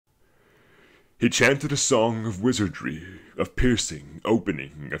He chanted a song of wizardry, of piercing,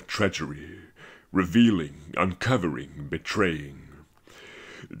 opening, of treachery, revealing, uncovering, betraying.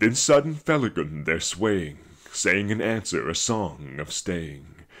 Then sudden Felagund there swaying, sang in answer a song of staying,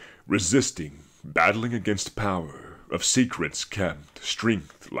 resisting, battling against power, of secrets kept,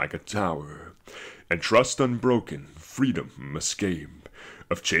 strength like a tower, and trust unbroken, freedom escape,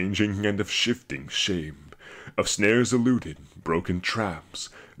 of changing and of shifting shame, of snares eluded, broken traps,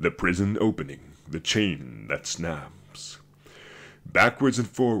 the prison opening, the chain that snaps. Backwards and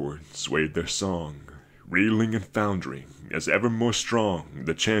forwards swayed their song, reeling and foundering, as ever more strong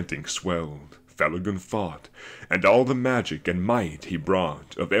the chanting swelled. Felagund fought, and all the magic and might he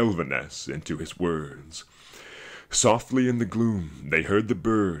brought of Elvenesse into his words. Softly in the gloom they heard the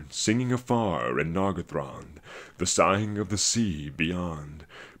birds singing afar in Nargothrond, the sighing of the sea beyond,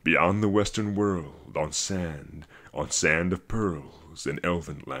 beyond the western world, on sand of pearls in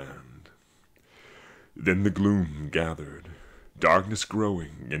Elvenland. Then the gloom gathered, darkness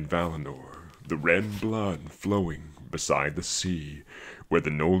growing in Valinor, the red blood flowing beside the sea, where the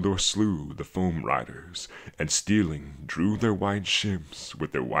Noldor slew the foam riders, and stealing drew their white ships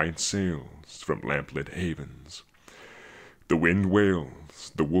with their white sails from lamplit havens. The wind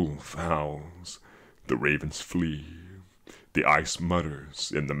wails, the wolf howls, the ravens flee, the ice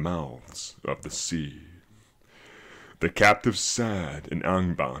mutters in the mouths of the sea. The captives sad in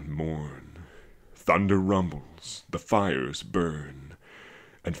Angband mourn, thunder rumbles, the fires burn,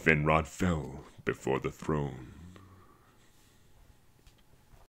 and Finrod fell before the throne.